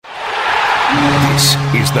This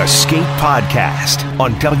is the Skate Podcast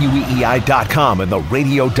on WEEI.com and the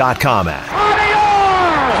radio.com app.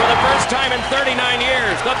 For the first time in 39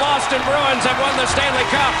 years, the Boston Bruins have won the Stanley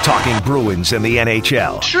Cup. Talking Bruins and the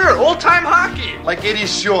NHL. Sure, old-time hockey. Like Eddie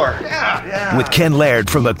Shore. Yeah. With Ken Laird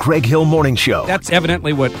from the Greg Hill Morning Show. That's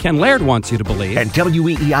evidently what Ken Laird wants you to believe. And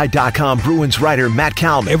WEEI.com Bruins writer Matt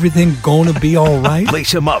Kalman. Everything gonna be all right?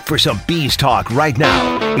 Lace him up for some Bees talk right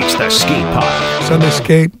now. It's the Skate Pod. Sunday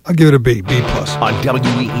Skate, I'll give it a B, B+. On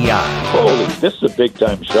WEEI. Holy, this is a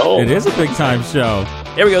big-time show. It is a big-time show.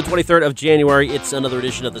 Here we go, 23rd of January. It's another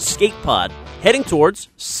edition of the Skate Pod, heading towards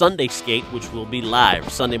Sunday Skate, which will be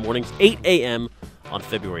live Sunday mornings, 8 a.m. on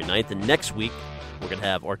February 9th. And next week, we're going to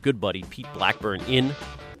have our good buddy Pete Blackburn in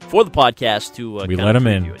for the podcast to we let him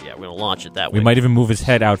in. it. Yeah, we're going to launch it that way. We might even move his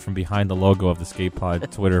head out from behind the logo of the Skate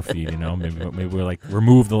Pod Twitter feed. You know, maybe we're like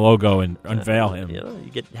remove the logo and unveil him. You know,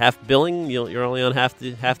 you get half billing. You're only on half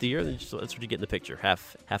the year. So that's what you get in the picture.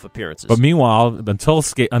 Half appearances. But meanwhile, until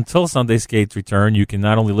Sunday Skate's return, you can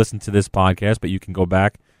not only listen to this podcast, but you can go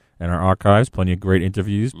back in our archives. Plenty of great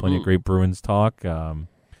interviews. Plenty of great Bruins talk.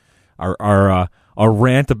 Our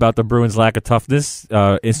rant about the Bruins' lack of toughness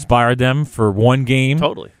inspired them for one game.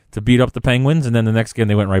 Totally. To beat up the Penguins, and then the next game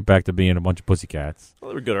they went right back to being a bunch of pussycats. Well,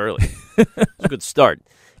 they were good early. It's a good start.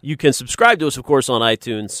 You can subscribe to us, of course, on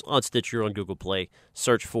iTunes, on Stitcher, on Google Play.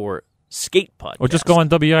 Search for Skate Podcast. Or just go on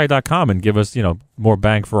WEEI.com and give us, more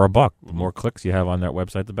bang for our buck. The more clicks you have on that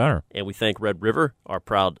website, the better. And we thank Red River, our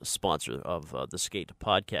proud sponsor of the Skate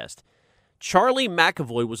Podcast. Charlie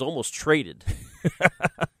McAvoy was almost traded.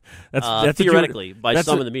 That's theoretically by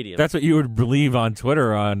some in the media. That's what you would believe on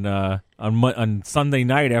Twitter on Sunday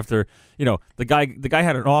night after the guy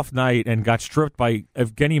had an off night and got stripped by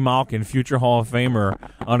Evgeny Malkin, future Hall of Famer,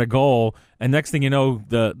 on a goal. And next thing you know,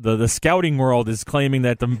 the scouting world is claiming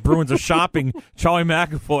that the Bruins are shopping Charlie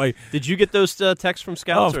McAvoy. Did you get those texts from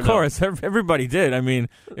scouts? Oh, of course, everybody did. I mean,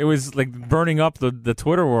 it was like burning up the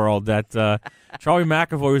Twitter world that Charlie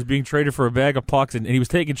McAvoy was being traded for a bag of pucks, and he was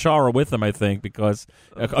taking Chara with him, I think, because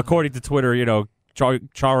according to Twitter,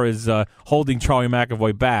 Chara is holding Charlie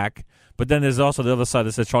McAvoy back. But then there's also the other side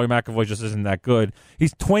that says Charlie McAvoy just isn't that good.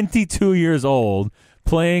 He's 22 years old,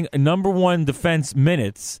 playing number one defense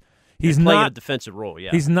minutes. He's playing a defensive role.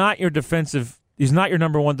 Yeah, he's not your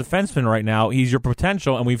number one defenseman right now. He's your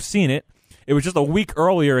potential, and we've seen it. It was just a week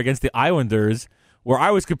earlier against the Islanders where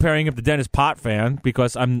I was comparing him to Dennis Potvin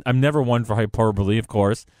because I'm never one for hyperbole, of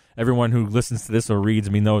course. Everyone who listens to this or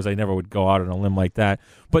reads me knows I never would go out on a limb like that.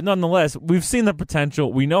 But nonetheless, we've seen the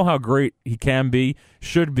potential. We know how great he can be,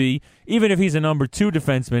 should be. Even if he's a number two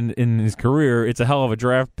defenseman in his career, it's a hell of a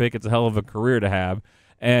draft pick. It's a hell of a career to have.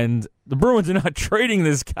 And the Bruins are not trading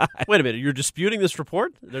this guy. Wait a minute. You're disputing this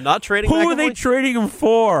report? They're not trading Who McAvoy? Are they trading him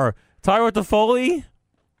for? Tyler Toffoli?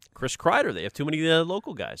 Chris Kreider. They have too many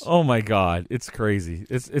local guys. Oh, my God. It's crazy.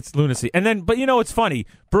 It's lunacy. And then, but it's funny.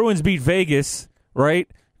 Bruins beat Vegas,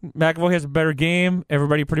 right? McAvoy has a better game.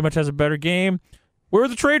 Everybody pretty much has a better game. Where are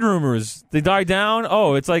the trade rumors? They die down?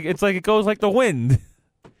 Oh, it's like it goes like the wind.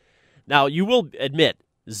 Now, you will admit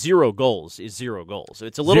 0 goals is 0 goals.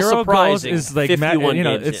 It's a little surprising. 0 goals is like 51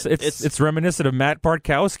 games it's reminiscent of Matt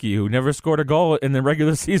Bartkowski, who never scored a goal in the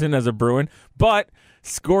regular season as a Bruin, but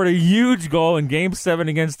scored a huge goal in Game 7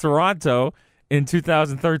 against Toronto in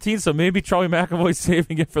 2013, so maybe Charlie McAvoy's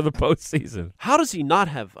saving it for the postseason. How does he not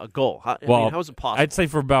have a goal? How is it possible? I'd say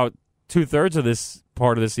for about 2/3 of this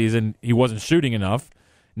part of the season, he wasn't shooting enough.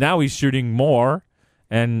 Now he's shooting more,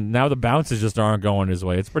 and now the bounces just aren't going his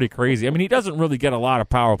way. It's pretty crazy. I mean, he doesn't really get a lot of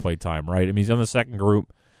power play time, right? I mean, he's on the second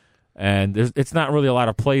group, and it's not really a lot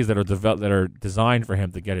of plays that are designed for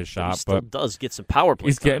him to get his shot. He still but does get some power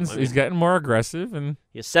play time. He's getting more aggressive, and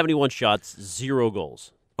he has 71 shots, 0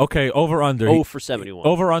 goals. Okay, over-under. 0 for 71.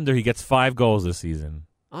 Over-under, he gets 5 goals this season.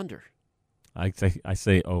 Under. I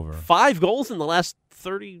say over. 5 goals in the last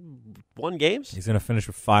 31 games? He's going to finish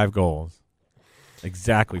with 5 goals.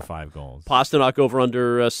 Exactly 5 goals. Pasternak over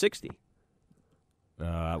under 60.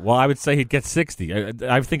 Well, I would say he'd get 60.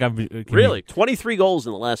 I think I'm... Really? 23 goals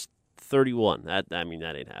in the last 31. That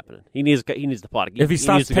ain't happening. He needs the pot. If he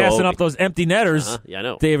stops passing up those empty netters, yeah, I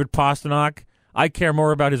know. David Pasternak, I care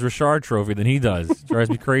more about his Richard Trophy than he does. It drives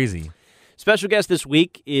me crazy. Special guest this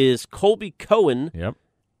week is Colby Cohen. Yep.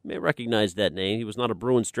 You may recognize that name. He was not a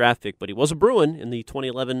Bruins draft pick, but he was a Bruin in the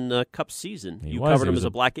 2011 Cup season. You covered him as a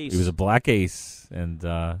Black Ace. He was a Black Ace and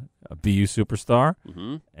a BU superstar.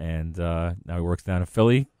 Mm-hmm. And now he works down in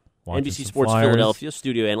Philly. NBC Sports Flyers. Philadelphia,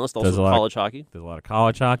 studio analyst, also college hockey. Does a lot of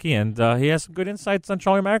college hockey, and he has some good insights on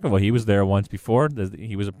Charlie McAvoy. He was there once before.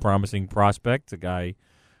 He was a promising prospect, a guy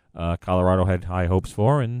Colorado had high hopes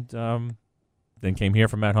for, and then came here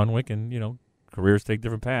from Matt Hunwick, and careers take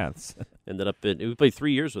different paths. We played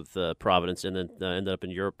 3 years with Providence, and then ended up in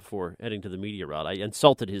Europe before heading to the media route. I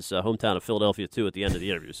insulted his hometown of Philadelphia too at the end of the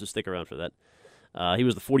interview, so stick around for that. He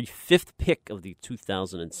was the 45th pick of the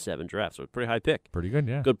 2007 draft, so a pretty high pick. Pretty good,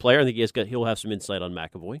 yeah. Good player. I think he'll have some insight on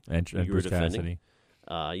McAvoy. And Bruce Cassidy.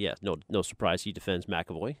 No surprise he defends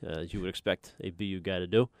McAvoy, as you would expect a BU guy to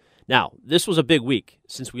do. Now, this was a big week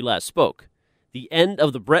since we last spoke. The end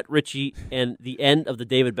of the Brett Ritchie and the end of the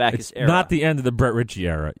David Backus era. Not the end of the Brett Ritchie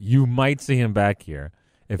era. You might see him back here.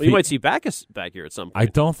 You might see Backus back here at some point. I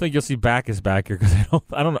don't think you'll see Backus back here because I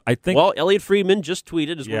don't know. I think. Well, Elliot Friedman just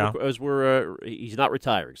tweeted he's not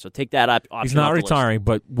retiring, so take that option. He's not retiring,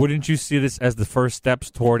 but wouldn't you see this as the first steps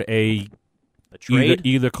toward a trade?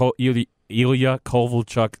 Ilya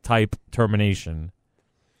Kovalchuk type termination?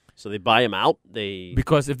 So they buy him out.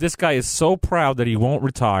 Because if this guy is so proud that he won't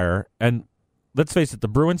retire, and let's face it, the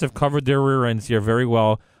Bruins have covered their rear ends here very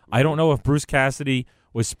well. I don't know if Bruce Cassidy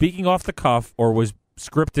was speaking off the cuff or was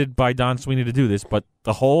scripted by Don Sweeney to do this, but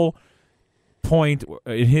the whole point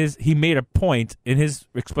he made a point in his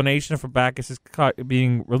explanation for Backus' cut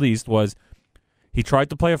being released was he tried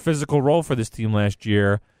to play a physical role for this team last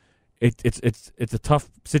year. It's a tough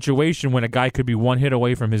situation when a guy could be one hit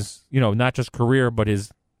away from his not just career but his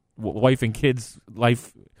wife and kids'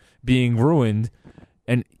 life being ruined,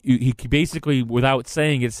 and he basically, without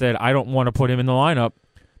saying it, said, I don't want to put him in the lineup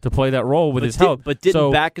to play that role with his health. But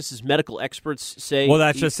didn't Backus' medical experts say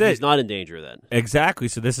that's just it. He's not in danger of that? Exactly.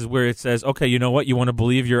 So this is where it says, okay, you know what? You want to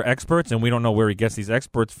believe your experts, and we don't know where he gets these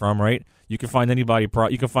experts from, right? You can find anybody.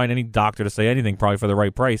 You can find any doctor to say anything, probably for the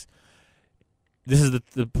right price. This is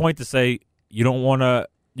the point to say you want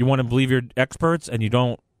to believe your experts, and you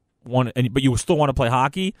don't want, but you still want to play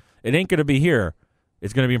hockey. It ain't going to be here.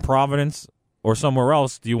 It's going to be in Providence or somewhere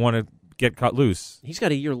else. Do you want to get cut loose? He's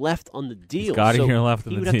got a year left on the deal. He's got a year left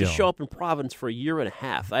on the deal. He would have to show up in Providence for a year and a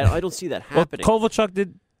half. I don't see that happening. Well, Kovalchuk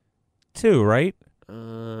did too, right?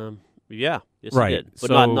 Yeah, yes, right. he did, but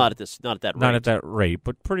so, not at that rate. Not at that rate,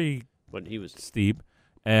 but pretty. When he was steep,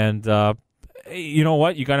 and you know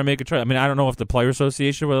what? You got to make a trade. I mean, I don't know if the Player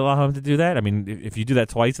Association will allow him to do that. I mean, if you do that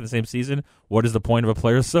twice in the same season, what is the point of a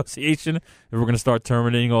Player Association if we're going to start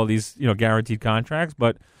terminating all these guaranteed contracts?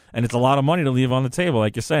 And it's a lot of money to leave on the table,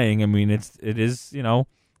 like you're saying. I mean, it is it's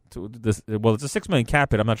a $6 million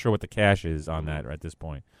cap hit. I'm not sure what the cash is on that at this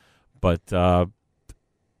point, but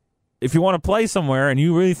if you want to play somewhere and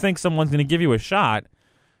you really think someone's going to give you a shot,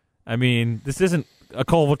 I mean, this isn't a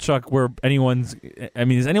Kovalchuk where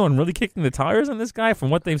is anyone really kicking the tires on this guy from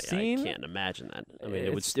what they've seen? I can't imagine that. I mean,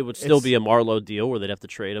 it would still be a Marlowe deal where they'd have to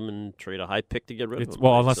trade him and trade a high pick to get rid of him.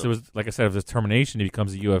 Well, unless it was, like I said, if there's termination, he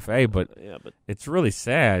becomes a UFA. But it's really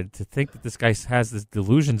sad to think that this guy has this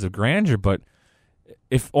delusions of grandeur. But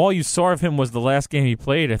if all you saw of him was the last game he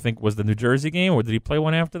played, I think was the New Jersey game, or did he play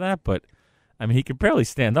one after that? But I mean, he could barely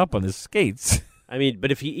stand up on his skates. I mean,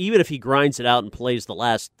 but if he grinds it out and plays the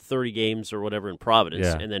last 30 games or whatever in Providence,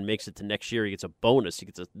 and then makes it to next year, he gets a bonus. He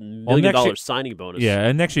gets a $1 million signing bonus. Yeah,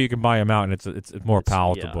 and next year you can buy him out, and it's more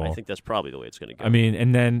palatable. Yeah, I think that's probably the way it's going to go. I mean,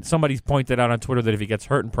 and then somebody's pointed out on Twitter that if he gets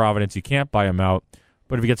hurt in Providence, you can't buy him out.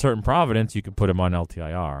 But if he gets hurt in Providence, you can put him on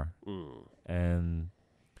LTIR. And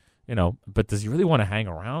but does he really want to hang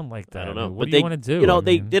around like that? I don't know. What do you want to do?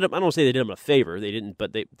 They did him. I don't want to say they did him a favor. They didn't,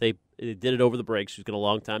 but they did it over the breaks. He's got a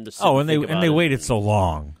long time to. And they waited so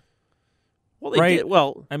long. Well, they did.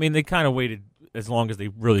 Well, I mean, they kind of waited as long as they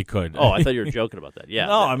really could. Oh, I thought you were joking about that. Yeah.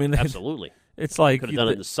 No, I mean, absolutely. It's like could have done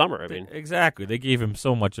it in the summer. I mean, exactly. They gave him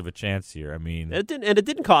so much of a chance here. I mean, it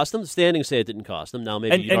didn't cost them. The standings say it didn't cost them. Now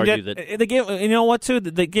maybe you'd argue that they gave. You know what? Too,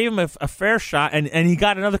 they gave him a fair shot, and he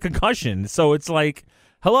got another concussion. So it's like,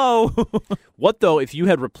 hello. What though? If you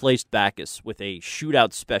had replaced Backus with a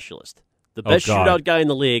shootout specialist, the best shootout guy in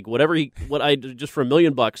the league, just for $1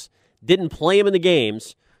 million, didn't play him in the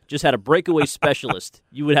games. Just had a breakaway specialist,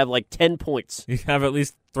 you would have like 10 points. You'd have at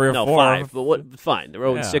least 3 or 4. 5. But what? Fine. They're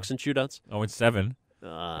 0-6 in shootouts. 0-7.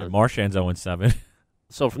 And Marchand's 0-7.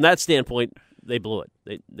 So from that standpoint, they blew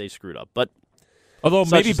it. They screwed up. But although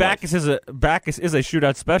maybe Backus is a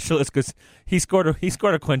shootout specialist because he scored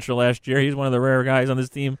a clincher last year. He's one of the rare guys on this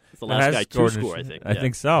team. It's the last guy to score, I think. I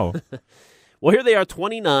think so. Well, here they are,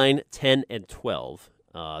 29, 10, and 12.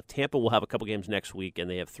 Tampa will have a couple games next week, and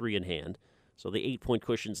they have 3 in hand. So the 8-point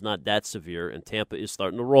cushion's not that severe, and Tampa is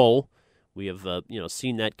starting to roll. We have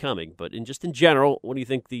seen that coming. But in general, what do you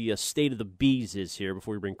think the state of the Bees is here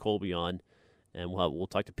before we bring Colby on? And we'll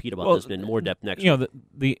talk to Pete about this in more depth next week.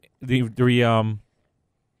 The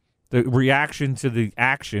reaction to the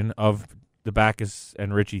action of the Backus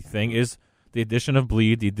and Ritchie thing is the addition of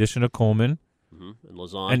Bleed, the addition of Coleman, And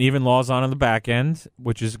Lausanne. And even Lausanne on the back end,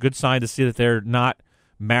 which is a good sign to see that they're not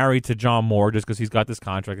married to John Moore just because he's got this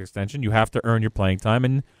contract extension. You have to earn your playing time,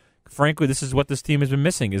 and frankly, this is what this team has been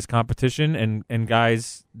missing, is competition and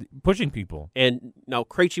guys pushing people. And now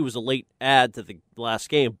Krejci was a late add to the last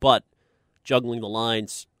game, but juggling the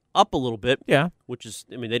lines up a little bit. Yeah. Which is,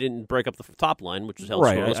 I mean, they didn't break up the top line, which was held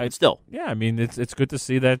Right. scoreless, but still. Yeah, I mean, it's good to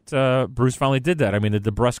see that Bruce finally did that. I mean, the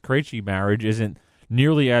DeBrusk-Krejci marriage isn't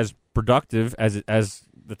nearly as productive as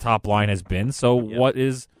the top line has been. So what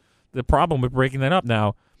is the problem with breaking that up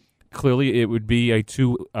now? Clearly, it would be a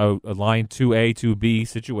line 2A, 2B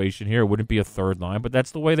situation here. It wouldn't be a third line, but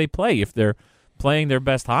that's the way they play. If they're playing their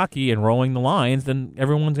best hockey and rolling the lines, then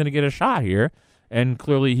everyone's going to get a shot here. And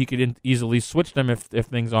clearly, he could easily switch them if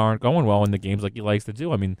things aren't going well in the games like he likes to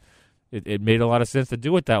do. I mean, it made a lot of sense to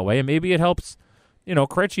do it that way, and maybe it helps,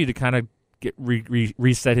 Krejci to kind of get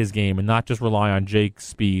reset his game and not just rely on Jake's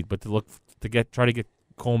speed, but try to get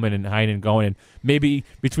Coleman and Heinen going, and maybe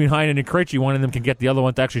between Heinen and Krejci, one of them can get the other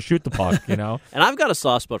one to actually shoot the puck, And I've got a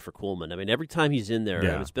soft spot for Coleman. I mean, every time he's in there,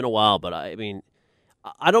 and it's been a while, but I mean,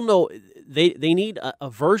 I don't know. They need a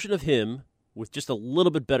version of him with just a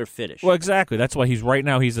little bit better finish. Well, exactly. That's why he's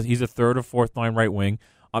a third or fourth line right wing.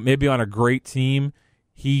 Maybe on a great team,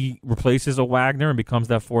 he replaces a Wagner and becomes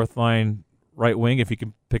that fourth line right wing if he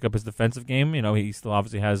can pick up his defensive game. He still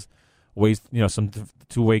obviously has ways, some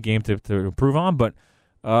two-way game to improve on, but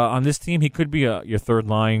on this team, he could be your third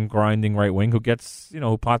line grinding right wing who gets,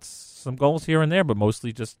 who pots some goals here and there, but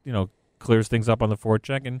mostly just, clears things up on the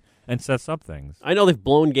forecheck and sets up things. I know they've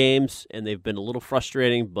blown games and they've been a little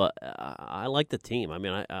frustrating, but I like the team. I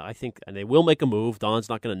mean, I think, and they will make a move. Don's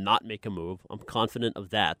not going to not make a move. I'm confident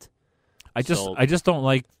of that. I just don't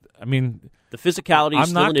like. I mean, the physicality is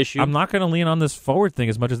still an issue. I'm not going to lean on this forward thing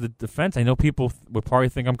as much as the defense. I know people would probably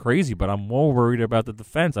think I'm crazy, but I'm more worried about the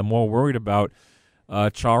defense. I'm more worried about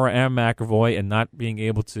Chara and McAvoy and not being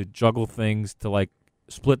able to juggle things to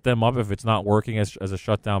split them up if it's not working as a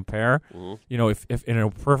shutdown pair. Mm-hmm. If in a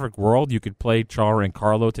perfect world you could play Chara and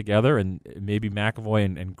Carlo together and maybe McAvoy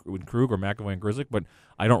and Krug or McAvoy and Grzelcyk, but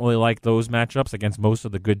I don't really like those matchups against most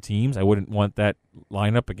of the good teams. I wouldn't want that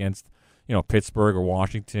lineup against Pittsburgh or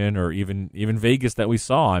Washington or even Vegas that we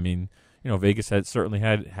saw. I mean, Vegas certainly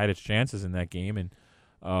had its chances in that game, and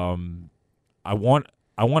I want to.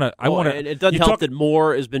 And it doesn't help that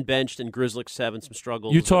Moore has been benched and Grzelcyk's having some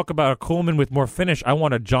struggles. You talk about a Coleman with more finish. I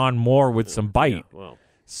want a John Moore with some bite. Yeah, well.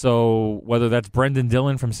 So whether that's Brendan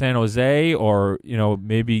Dillon from San Jose or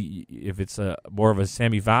maybe if it's more of a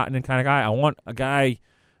Sammy Vatanen kind of guy, I want a guy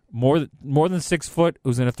more than 6 foot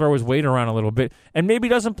who's going to throw his weight around a little bit and maybe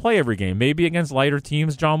doesn't play every game. Maybe against lighter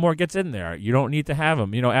teams, John Moore gets in there. You don't need to have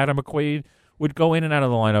him. Adam McQuaid would go in and out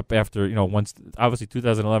of the lineup after, once, obviously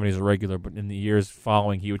 2011 he's a regular, but in the years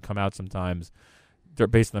following he would come out sometimes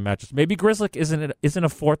based on the matches. Maybe Grzelcyk isn't a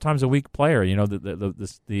 4 times a week player.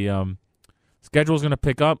 The schedule is going to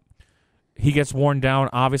pick up. He gets worn down.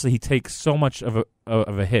 Obviously he takes so much of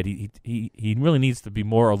a hit. He really needs to be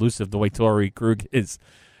more elusive the way Torrey Krug is.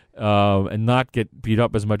 And not get beat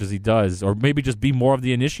up as much as he does, or maybe just be more of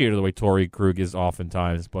the initiator the way Torrey Krug is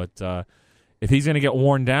oftentimes. But if he's going to get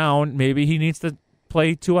worn down, maybe he needs to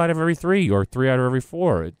play 2 out of every 3 or 3 out of every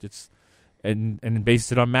 4. And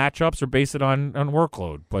base it on matchups or base it on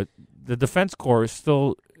workload. But the defense core is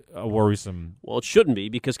still worrisome. Well, it shouldn't be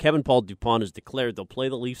because Kevin Paul Dupont has declared they'll play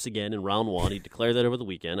the Leafs again in round 1. He declared that over the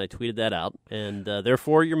weekend. I tweeted that out. And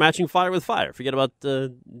therefore, you're matching fire with fire. Forget about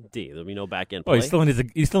D. There'll be no back-end play. Oh, you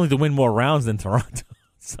still need to win more rounds than Toronto.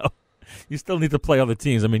 So you still need to play other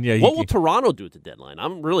teams. I mean, yeah. What will Toronto do at the deadline?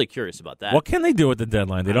 I'm really curious about that. What can they do at the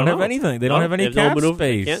deadline? They don't have anything. They don't have any cap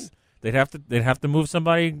space. They'd have to move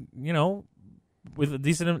somebody, with a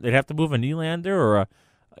decent. They'd have to move a Nylander or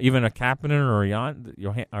even a Kapanen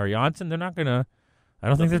or Janssen. They're not going to. I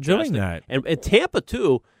don't think they're doing that. And Tampa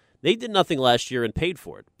too. They did nothing last year and paid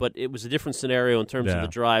for it, but it was a different scenario in terms of the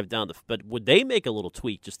drive down. But would they make a little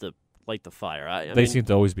tweak just to light the fire? They seem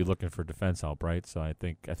to always be looking for defense help, right? So I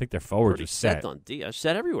think their forwards are set on D.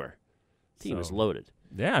 Set everywhere. Team is loaded.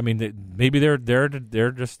 Yeah, I mean maybe they're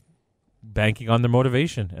just banking on their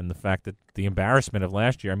motivation and the fact that the embarrassment of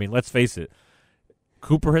last year. I mean, let's face it.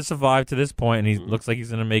 Cooper has survived to this point, and he looks like he's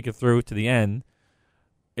going to make it through to the end.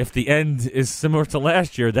 If the end is similar to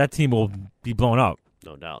last year, that team will be blown up.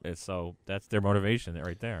 No doubt. And so that's their motivation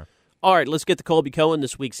right there. All right, let's get to Colby Cohen,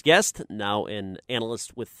 this week's guest, now an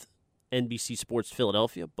analyst with NBC Sports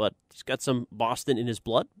Philadelphia, but he's got some Boston in his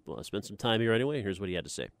blood. Well, I spent some time here anyway. Here's what he had to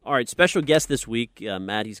say. All right, special guest this week,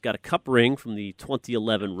 Matt. He's got a cup ring from the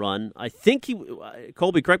 2011 run. I think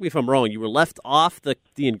Colby, correct me if I'm wrong, you were left off the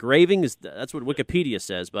engraving. That's what Wikipedia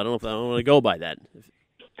says, but I don't want to go by that.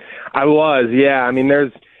 I was, yeah. I mean,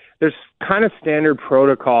 there's kind of standard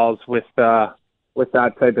protocols with that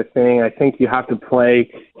type of thing. I think you have to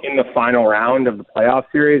play in the final round of the playoff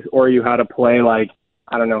series, or you had to play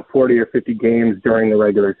 40 or 50 games during the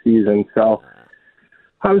regular season. So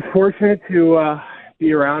I was fortunate to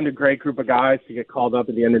be around a great group of guys to get called up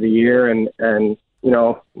at the end of the year and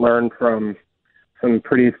learn from some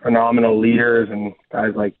pretty phenomenal leaders and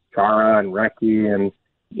guys like Chara and Recchi. And,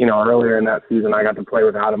 earlier in that season, I got to play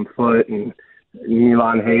with Adam Foote and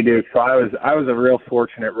Milan Hajduk. So I was a real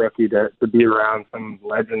fortunate rookie to be around some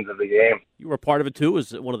legends of the game. You were part of it, too,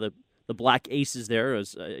 as one of the black aces there.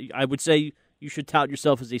 As I would say, you should tout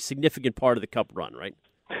yourself as a significant part of the Cup run, right?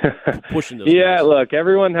 Pushing those Yeah, guys. Look,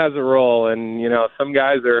 everyone has a role, and some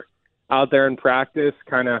guys are out there in practice,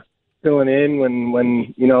 kind of filling in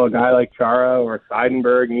when a guy like Chara or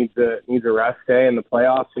Seidenberg needs a rest day in the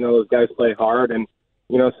playoffs. Those guys play hard, and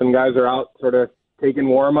some guys are out sort of taking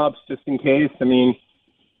warm-ups just in case. I mean,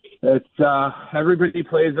 it's everybody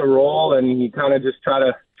plays a role, and you kind of just try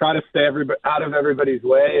to stay out of everybody's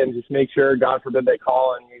way and just make sure, God forbid, they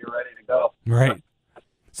call and you're ready to go. Right.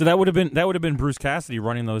 So that would have been Bruce Cassidy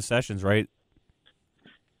running those sessions, right?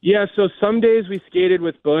 Yeah. So some days we skated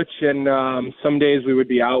with Butch, and some days we would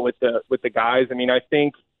be out with the guys. I mean, I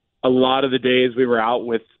think a lot of the days we were out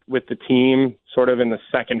with the team, sort of in the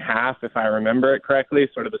second half, if I remember it correctly,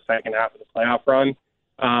 sort of the second half of the playoff run,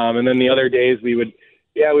 and then the other days we would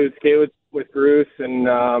skate with Bruce and.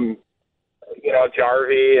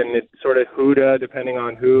 Jarvie and it's sort of Huda, depending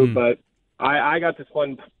on who. But I got to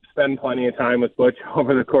spend plenty of time with Butch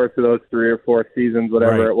over the course of those 3 or 4 seasons,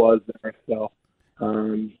 whatever it was there. So,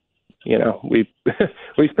 we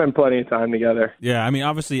spent plenty of time together. Yeah, I mean,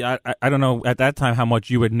 obviously, I don't know at that time how much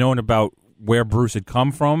you had known about where Bruce had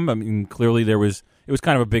come from. I mean, clearly it was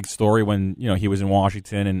kind of a big story when he was in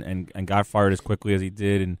Washington and got fired as quickly as he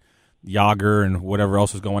did, and Yager and whatever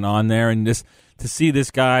else was going on there, and to see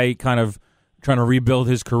this guy kind of trying to rebuild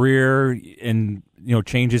his career and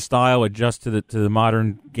change his style, adjust to the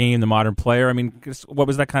modern game, the modern player. I mean, what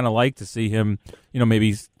was that kind of like to see him,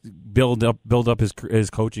 maybe build up his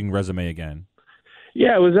coaching resume again?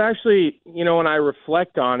 Yeah, it was actually, when I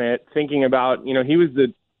reflect on it, thinking about, he was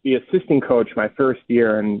the assistant coach my first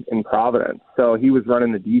year in Providence, so he was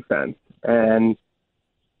running the defense, and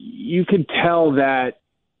you could tell that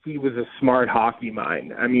he was a smart hockey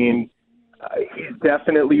mind. I mean. He's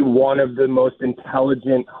definitely one of the most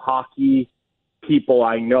intelligent hockey people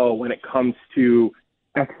I know when it comes to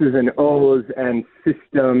X's and O's and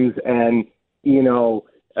systems and,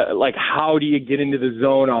 how do you get into the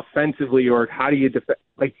zone offensively or how do you defend?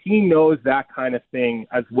 He knows that kind of thing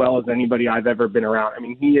as well as anybody I've ever been around. I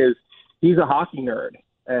mean, he's a hockey nerd,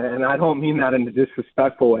 and I don't mean that in a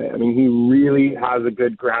disrespectful way. I mean, he really has a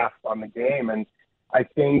good grasp on the game. And I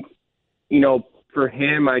think, for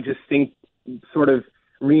him, I just think, sort of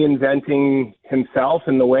reinventing himself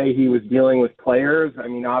and the way he was dealing with players. I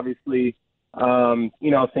mean, obviously,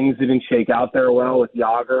 things didn't shake out there well with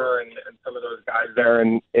Yager and some of those guys there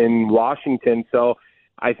in Washington. So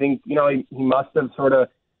I think, he must have sort of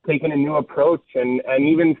taken a new approach. And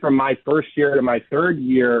even from my first year to my third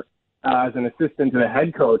year as an assistant to the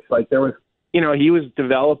head coach, there was, he was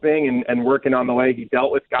developing and working on the way he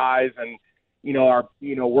dealt with guys and,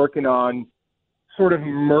 working on sort of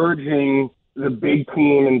merging the big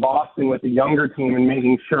team in Boston with the younger team and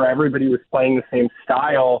making sure everybody was playing the same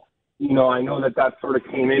style. I know that sort of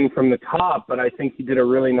came in from the top, but I think he did a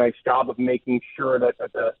really nice job of making sure that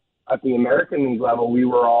at the American League level, we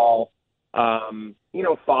were all,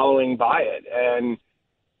 following by it. And,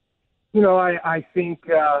 I think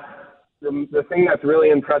the thing that's really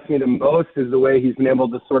impressed me the most is the way he's been able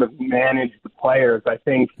to sort of manage the players. I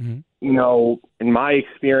think, in my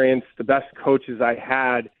experience, the best coaches I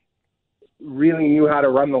had really knew how to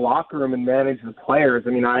run the locker room and manage the players. I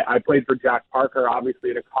mean, I played for Jack Parker, obviously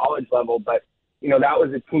at a college level, but, that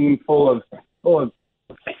was a team full of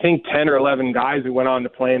I think 10 or 11 guys who went on to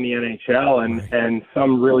play in the NHL and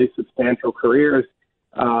some really substantial careers.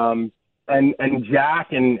 And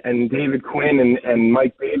Jack and David Quinn and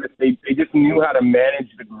Mike Davis, they just knew how to manage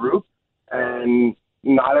the group, and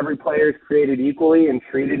not every player is created equally and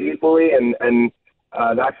treated equally. And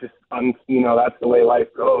that's just, that's the way life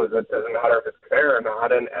goes. It doesn't matter if it's fair or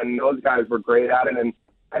not. And those guys were great at it. And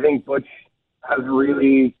I think Butch has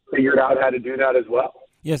really figured out how to do that as well.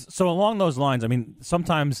 Yes. So along those lines, I mean,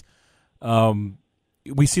 sometimes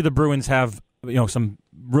We see the Bruins have some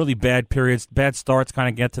really bad periods, bad starts kind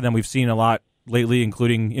of get to them. We've seen a lot lately,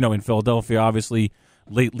 including in Philadelphia, obviously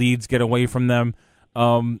late leads get away from them.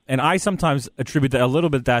 And I sometimes attribute a little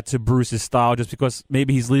bit of that to Bruce's style, just because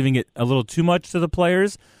maybe he's leaving it a little too much to the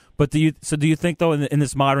players. But do you think though in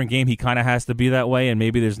this modern game he kind of has to be that way, and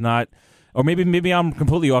maybe there's not, or maybe I'm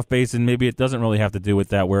completely off base, and maybe it doesn't really have to do with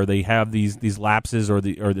that, where they have these lapses or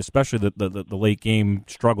especially the late game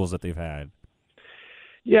struggles that they've had.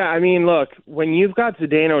 Yeah, I mean, look, when you've got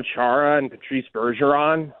Zdeno Chara and Patrice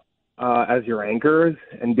Bergeron as your anchors,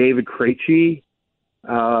 and David Krejci,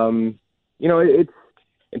 it's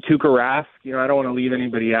and Tuukka Rask. I don't want to leave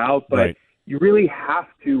anybody out, but right. You really have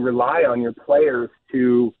to rely on your players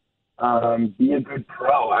to be a good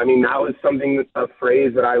pro. I mean, that was a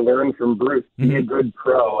phrase that I learned from Bruce, be a good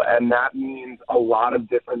pro, and that means a lot of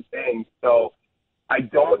different things. So I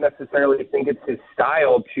don't necessarily think it's his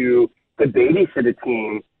style to babysit a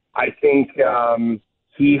team. I think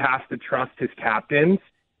he has to trust his captains,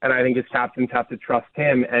 and I think his captains have to trust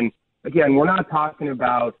him. And again, we're not talking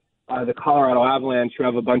about the Colorado Avalanche, who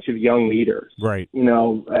have a bunch of young leaders. Right.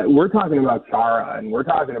 We're talking about Chara, and we're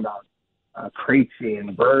talking about Krejci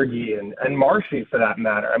and Bergie and Marshy, for that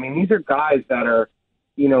matter. I mean, these are guys that are,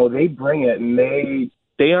 they bring it, and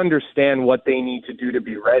they understand what they need to do to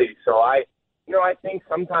be ready. So I think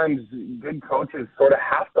sometimes good coaches sort of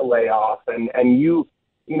have to lay off, and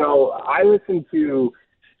I listened to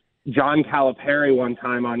John Calipari one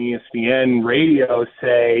time on ESPN radio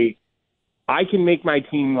say, I can make my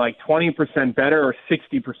team like 20% better or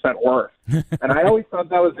 60% worse. And I always thought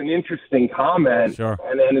that was an interesting comment. Sure.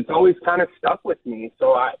 And it's always kind of stuck with me.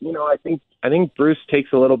 So I think Bruce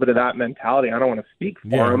takes a little bit of that mentality. I don't want to speak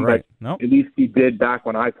for him, right. but at least he did back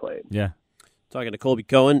when I played. Yeah. Talking to Colby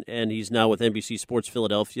Cohen, and he's now with NBC Sports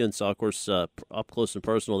Philadelphia, and saw, of course, up close and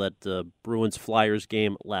personal that Bruins-Flyers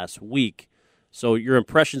game last week. So your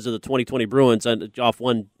impressions of the 2020 Bruins, and off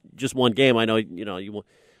just one game, I know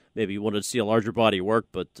maybe you wanted to see a larger body of work,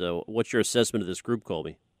 but what's your assessment of this group,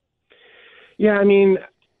 Colby? Yeah, I mean,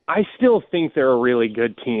 I still think they're a really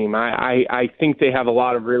good team. I think they have a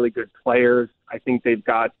lot of really good players. I think they've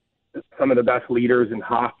got some of the best leaders in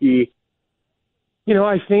hockey.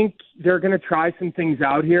 I think they're going to try some things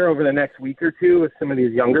out here over the next week or two with some of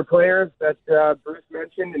these younger players that Bruce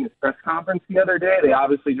mentioned in his press conference the other day. They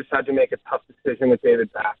obviously just had to make a tough decision with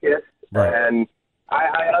David Backes. Right. And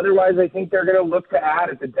otherwise, I think they're going to look to add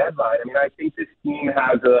at the deadline. I mean, I think this team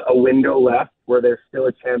has a window left where they're still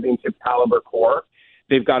a championship caliber core.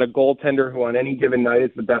 They've got a goaltender who on any given night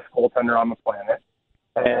is the best goaltender on the planet.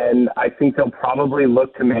 And I think they'll probably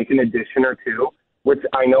look to make an addition or two, which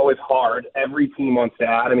I know is hard. Every team wants to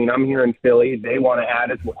add. I mean, I'm here in Philly. They want to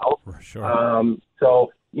add as well. For sure.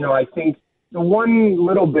 So, I think the one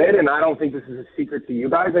little bit, and I don't think this is a secret to you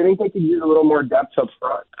guys, I think they could use a little more depth up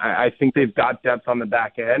front. I think they've got depth on the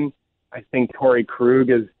back end. I think Torrey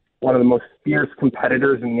Krug is one of the most fierce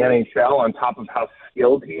competitors in the NHL, on top of how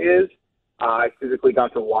skilled he is. I physically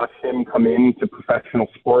got to watch him come into professional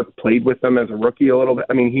sports, played with them as a rookie a little bit.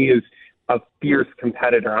 I mean, he is a fierce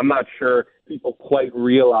competitor. I'm not sure people quite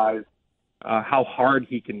realize how hard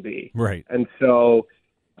he can be. Right. And so,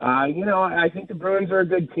 I think the Bruins are a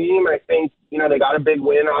good team. I think, they got a big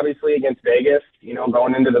win, obviously, against Vegas.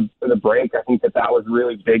 Going into the break, I think that was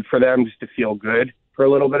really big for them, just to feel good for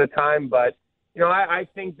a little bit of time. But, I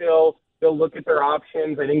think they'll look at their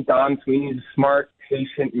options. I think Don Sweeney's a smart,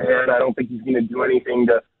 patient man. I don't think he's going to do anything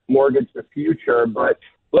to mortgage the future. But,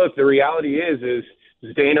 look, the reality is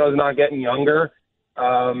Zdeno's not getting younger.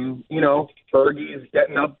 Bergie's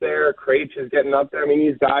getting up there. Krejci is getting up there. I mean,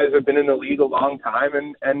 these guys have been in the league a long time,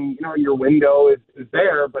 and your window is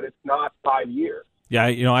there, but it's not 5 years. Yeah,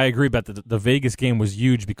 I agree about the Vegas game was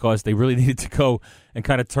huge because they really needed to go and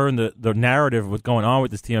kind of turn the narrative of what's going on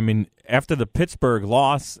with this team. I mean, after the Pittsburgh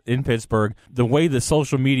loss in Pittsburgh, the way the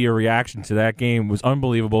social media reaction to that game was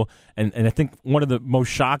unbelievable. And I think one of the most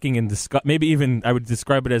shocking and maybe even I would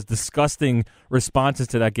describe it as disgusting responses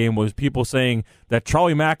to that game was people saying that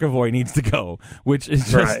Charlie McAvoy needs to go, which is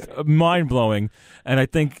just mind-blowing. And I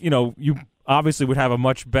think, you obviously would have a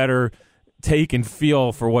much better take and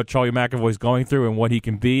feel for what Charlie McAvoy is going through and what he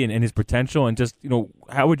can be and his potential. And just,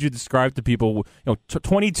 how would you describe to people,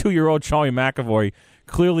 22-year-old Charlie McAvoy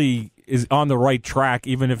clearly is on the right track,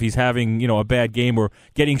 even if he's having, a bad game or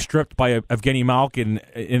getting stripped by Evgeny Malkin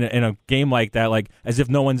in a game like that, like as if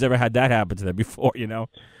no one's ever had that happen to them before,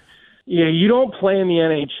 Yeah, you don't play in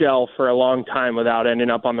the NHL for a long time without ending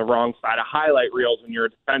up on the wrong side of highlight reels when you're a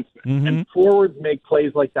defenseman. Mm-hmm. And forwards make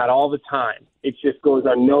plays like that all the time. It just goes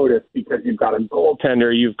unnoticed because you've got a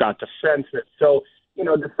goaltender, you've got defensemen. So,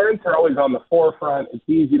 defense are always on the forefront. It's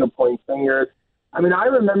easy to point fingers. I mean, I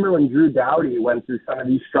remember when Drew Doughty went through some of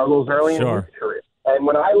these struggles early in his career. And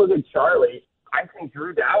when I look at Charlie, I think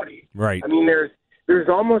Drew Doughty. Right. I mean, there's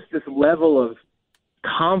almost this level of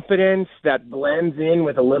confidence that blends in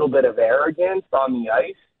with a little bit of arrogance on the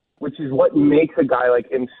ice, which is what makes a guy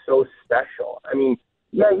like him so special. I mean,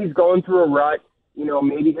 yeah, he's going through a rut.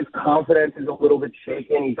 Maybe his confidence is a little bit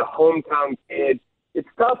shaken. He's a hometown kid. It's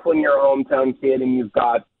tough when you're a hometown kid and you've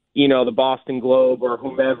got, the Boston Globe or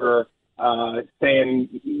whomever saying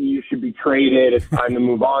you should be traded. It's time to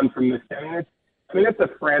move on from this. I mean, it's a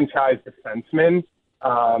franchise defenseman.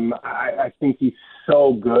 I think he's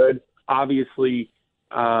so good. Obviously,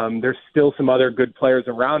 there's still some other good players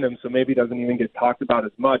around him, so maybe he doesn't even get talked about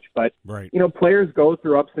as much. But, players go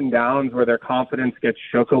through ups and downs where their confidence gets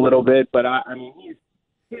shook a little bit. But, I mean,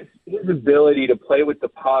 his ability to play with the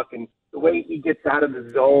puck and the way he gets out of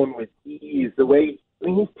the zone with ease, he's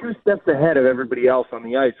 2 steps ahead of everybody else on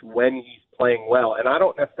the ice when he's playing well. And I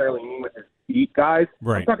don't necessarily mean with his feet, guys.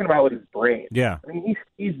 Right. I'm talking about with his brain. Yeah. I mean, he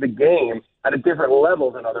sees the game at a different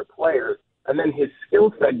level than other players, and then his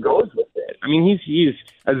skill set goes with it. I mean, he's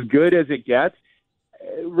as good as it gets,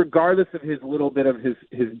 regardless of his little bit of his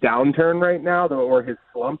downturn right now, or his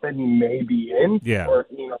slump that he may be in, or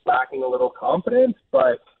lacking a little confidence.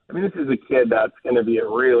 But I mean, this is a kid that's going to be a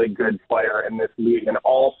really good player in this league, an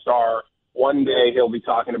all-star. One day he'll be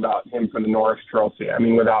talking about him for the Norris Trophy. I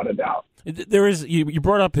mean, without a doubt. There is you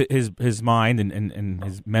brought up his mind and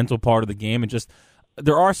his mental part of the game, and just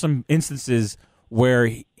there are some instances where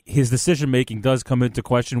his decision making does come into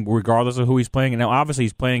question, regardless of who he's playing. And now, obviously,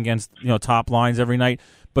 he's playing against top lines every night.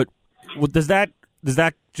 But does that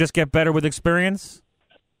just get better with experience?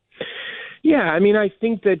 Yeah, I mean, I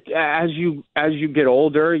think that as you get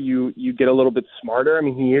older, you get a little bit smarter. I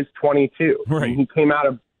mean, he is 22. Right. I mean, he came out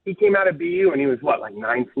of BU and he was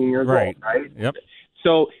 19 years old, right? Yep.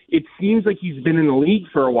 So it seems like he's been in the league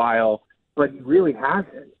for a while, but he really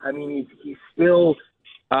hasn't. I mean, he's still,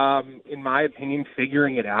 in my opinion,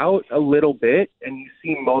 figuring it out a little bit. And you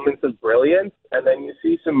see moments of brilliance, and then you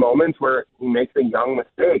see some moments where he makes a young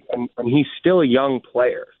mistake, and he's still a young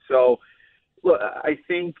player. So look, I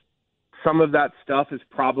think some of that stuff is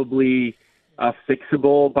probably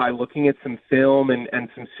fixable by looking at some film and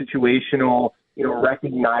some situational,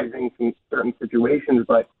 recognizing some certain situations.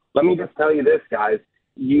 But let me just tell you this, guys.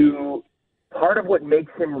 Part of what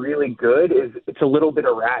makes him really good is it's a little bit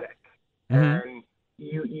erratic. Mm-hmm. And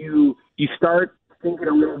you start thinking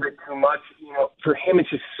a little bit too much. For him, it's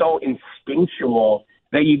just so instinctual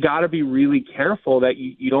that you got to be really careful that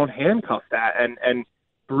you don't handcuff that. And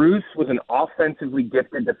Bruce was an offensively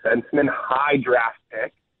gifted defenseman, high draft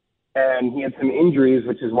pick, and he had some injuries,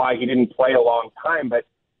 which is why he didn't play a long time. But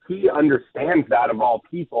he understands that, of all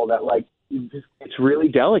people, that it's really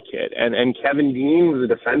delicate. And Kevin Dean was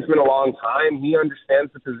a defenseman a long time. He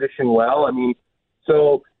understands the position well. I mean,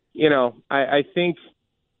 so, I think,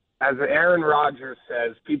 as Aaron Rodgers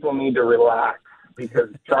says, people need to relax because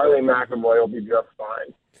Charlie McAvoy will be just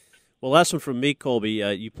fine. Well, last one from me, Colby.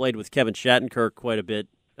 You played with Kevin Shattenkirk quite a bit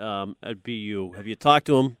at BU. Have you talked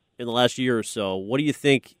to him in the last year or so? What do you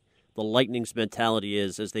think the Lightning's mentality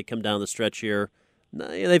is as they come down the stretch here?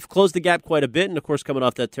 They've closed the gap quite a bit, and, of course, coming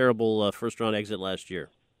off that terrible first-round exit last year.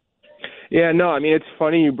 Yeah, no, I mean, it's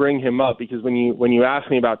funny you bring him up because when you ask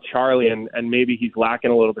me about Charlie and maybe he's lacking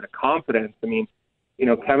a little bit of confidence, I mean,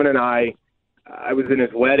 Kevin and I was in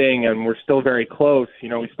his wedding, and we're still very close.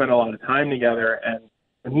 We spent a lot of time together, and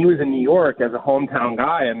when he was in New York as a hometown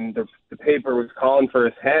guy and the paper was calling for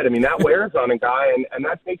his head, I mean, that wears on a guy, and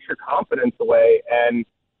that takes your confidence away. And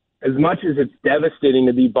as much as it's devastating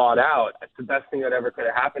to be bought out, it's the best thing that ever could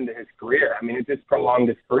have happened to his career. I mean, it just prolonged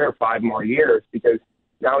his career 5 more years because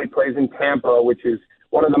now he plays in Tampa, which is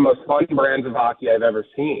one of the most fun brands of hockey I've ever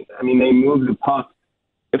seen. I mean, they move the puck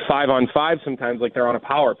 5-on-5 sometimes like they're on a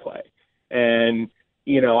power play. And,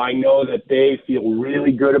 I know that they feel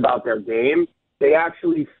really good about their game. They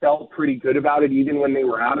actually felt pretty good about it even when they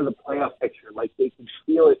were out of the playoff picture. Like, they could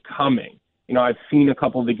feel it coming. I've seen a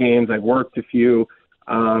couple of the games. I've worked a few.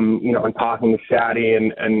 And talking to Shaddy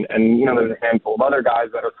and there's a handful of other guys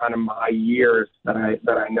that are kind of my years that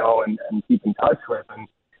I know and keep in touch with. And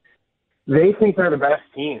they think they're the best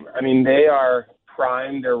team. I mean, they are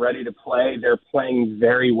primed. They're ready to play. They're playing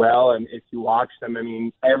very well. And if you watch them, I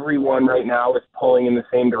mean, everyone right now is pulling in the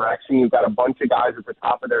same direction. You've got a bunch of guys at the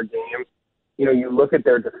top of their game. You look at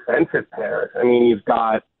their defensive pairs. I mean, you've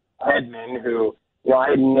got Hedman, who,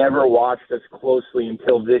 I had never watched as closely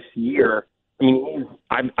until this year. I mean,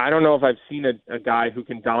 I don't know if I've seen a guy who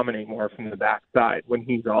can dominate more from the backside when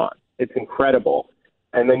he's on. It's incredible.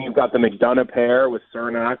 And then you've got the McDonough pair with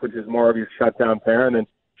Cernak, which is more of your shutdown pair, and then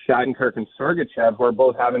Shattenkirk and Sergachev, who are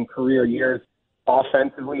both having career years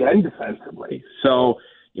offensively and defensively. So,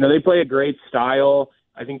 they play a great style.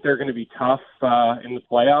 I think they're going to be tough in the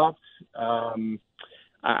playoffs.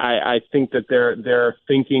 I think that they're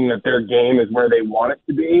thinking that their game is where they want it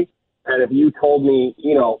to be. And if you told me,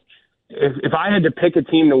 if I had to pick a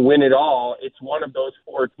team to win it all, it's one of those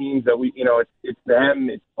four teams that it's them,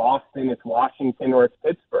 it's Boston, it's Washington, or it's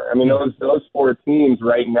Pittsburgh. I mean, those four teams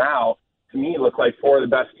right now, to me, look like four of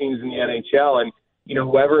the best teams in the NHL. And,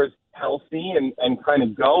 whoever is healthy and kind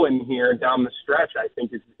of going here down the stretch, I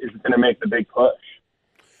think is going to make the big push.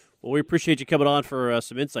 Well, we appreciate you coming on for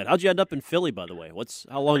some insight. How'd you end up in Philly, by the way?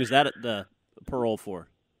 How long is that at the parole for?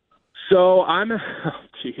 So I'm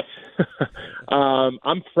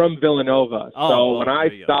from Villanova. So when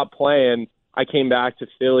I stopped playing, I came back to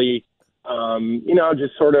Philly,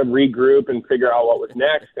 just sort of regroup and figure out what was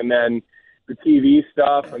next. And then the TV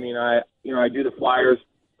stuff, I do the Flyers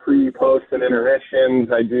pre, post, and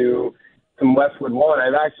intermissions. I do some Westwood One.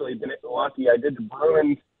 I've actually been lucky. I did the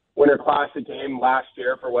Bruins Winter Classic game last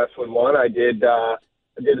year for Westwood One. I did the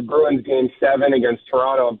Bruins Game 7 against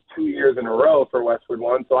Toronto 2 years in a row for Westwood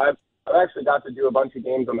One. So I've actually got to do a bunch of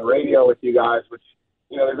games on the radio with you guys, which,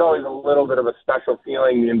 there's always a little bit of a special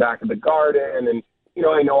feeling being back at the Garden. And,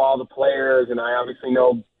 I know all the players, and I obviously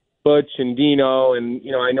know Butch and Dino, and,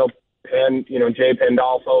 I know Jay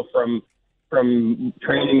Pandolfo from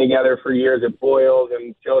training together for years at Boyles,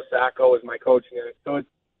 and Joe Sacco was my coach. So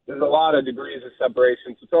there's a lot of degrees of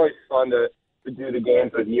separation. So it's always fun to do the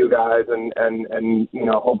games with you guys, and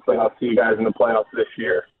hopefully I'll see you guys in the playoffs this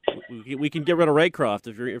year. We can get rid of Raycroft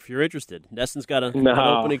if you're interested. Neston's got an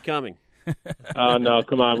opening coming. Oh no,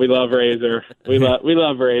 come on. We love Razor. We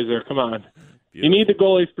love Razor. Come on. Beautiful. You need the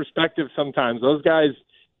goalie's perspective sometimes. Those guys,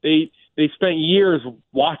 they spent years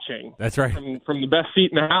watching. That's right. From the best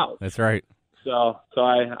seat in the house. That's right. So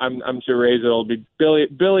I'm sure Razor will be Billy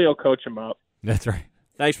will coach him up. That's right.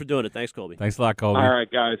 Thanks for doing it. Thanks, Colby. Thanks a lot, Colby. All right,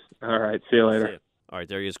 guys. All right. See you later. See you. All right,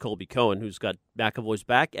 there he is, Colby Cohen, who's got McAvoy's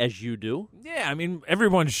back, as you do. Yeah,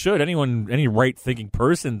 everyone should. Any right-thinking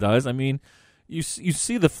person does. You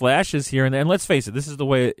see the flashes here and there. And let's face it, this is the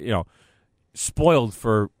way, spoiled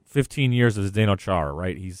for 15 years as Zdeno Chara,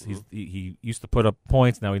 right? He used to put up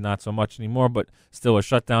points. Now he's not so much anymore, but still a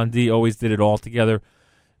shutdown D. Always did it all together.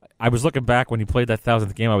 I was looking back when he played that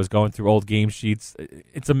 1,000th game. I was going through old game sheets.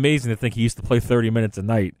 It's amazing to think he used to play 30 minutes a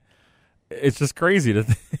night. It's just crazy to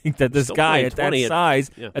think that this guy at that size,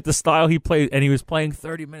 at the style he played, and he was playing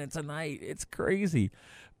 30 minutes a night. It's crazy.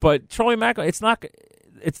 But Charlie McAvoy, it's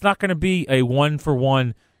not going to be a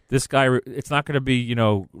one-for-one. This guy, it's not going to be,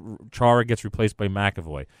 Chara gets replaced by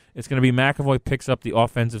McAvoy. It's going to be McAvoy picks up the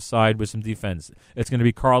offensive side with some defense. It's going to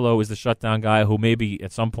be Carlo is the shutdown guy who maybe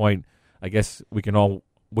at some point, I guess we can all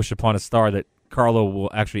wish upon a star that Carlo will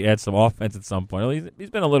actually add some offense at some point. He's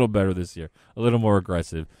been a little better this year, a little more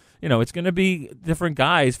aggressive. It's going to be different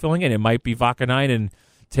guys filling in. It might be Vakanainen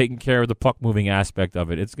taking care of the puck-moving aspect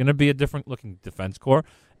of it. It's going to be a different-looking defense core,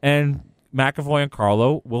 and McAvoy and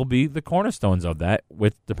Carlo will be the cornerstones of that,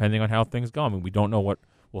 depending on how things go. We don't know what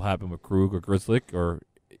will happen with Krug or Grzelcyk or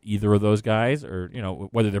either of those guys, or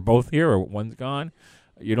whether they're both here or one's gone.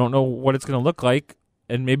 You don't know what it's going to look like,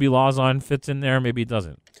 and maybe Lauzon fits in there, maybe he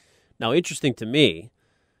doesn't. Now, interesting to me,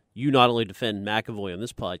 you not only defend McAvoy on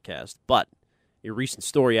this podcast, but your recent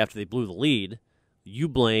story after they blew the lead, you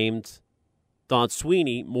blamed Don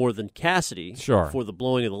Sweeney more than Cassidy for the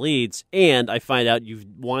blowing of the leads, and I find out you've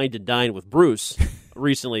wined and dined with Bruce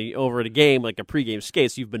recently over at a game, like a pregame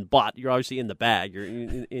skate, so you've been bought. You're obviously in the bag. You're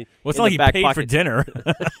it's not like he paid pocket for dinner.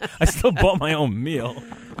 I still bought my own meal.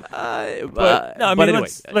 But anyway,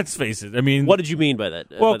 let's face it. What did you mean by that?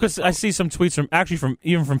 Well, because I see some tweets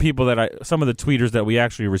from people that some of the tweeters that we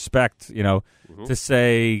actually respect, to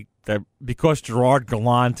say that because Gerard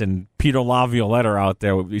Gallant and Peter Laviolette are out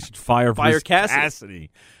there, we should fire Bruce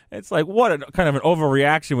Cassidy. It's like, what kind of an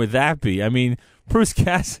overreaction would that be? Bruce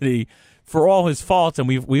Cassidy, for all his faults, and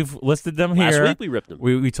we've listed them here. Last week we ripped him.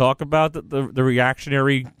 We talk about the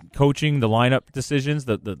reactionary coaching, the lineup decisions,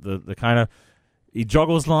 the kind of he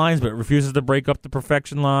juggles lines but refuses to break up the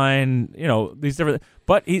perfection line. These different.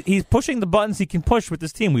 But he's pushing the buttons he can push with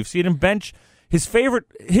this team. We've seen him bench his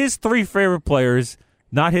three favorite players.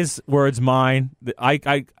 Not his words, mine.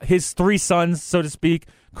 His three sons, so to speak,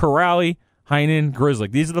 Kuraly, Heinen,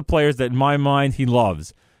 Grzelcyk. These are the players that, in my mind, he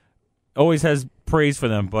loves. Always has praise for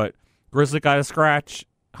them, but Grzelcyk got a scratch.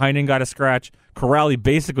 Heinen got a scratch. Kuraly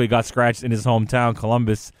basically got scratched in his hometown,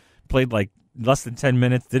 Columbus. Played like less than 10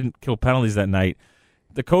 minutes, didn't kill penalties that night.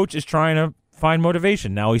 The coach is trying to find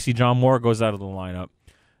motivation. Now we see John Moore goes out of the lineup.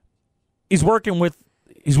 he's working with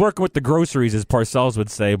the groceries, as Parcells would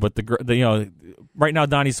say. But the right now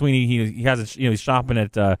Donnie Sweeney he has he's shopping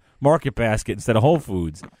at Market Basket instead of Whole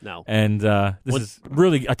Foods. No, and this is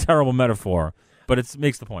really a terrible metaphor. But it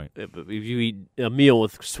makes the point. If you eat a meal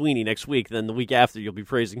with Sweeney next week, then the week after you'll be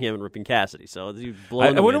praising him and ripping Cassidy. So I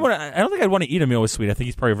don't think I'd want to eat a meal with Sweeney. I think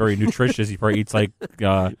he's probably very nutritious. He probably eats like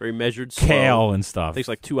very measured kale slow. and stuff. Takes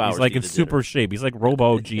like 2 hours. He's like to in eat super shape. He's like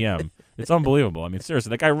Robo GM. It's unbelievable. I mean, seriously,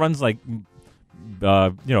 that guy runs like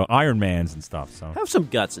Ironmans and stuff. So have some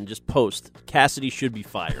guts and just post Cassidy should be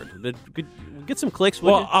fired. Get some clicks.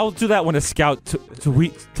 Well, I'll do that when a scout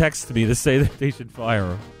texts me to say that they should fire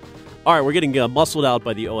him. All right, we're getting muscled out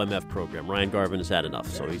by the OMF program. Ryan Garvin has had enough,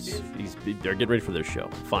 so they're getting ready for their show.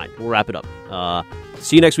 Fine, we'll wrap it up.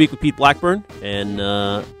 See you next week with Pete Blackburn,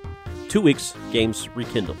 and 2 weeks, games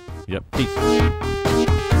rekindle. Yep. Peace.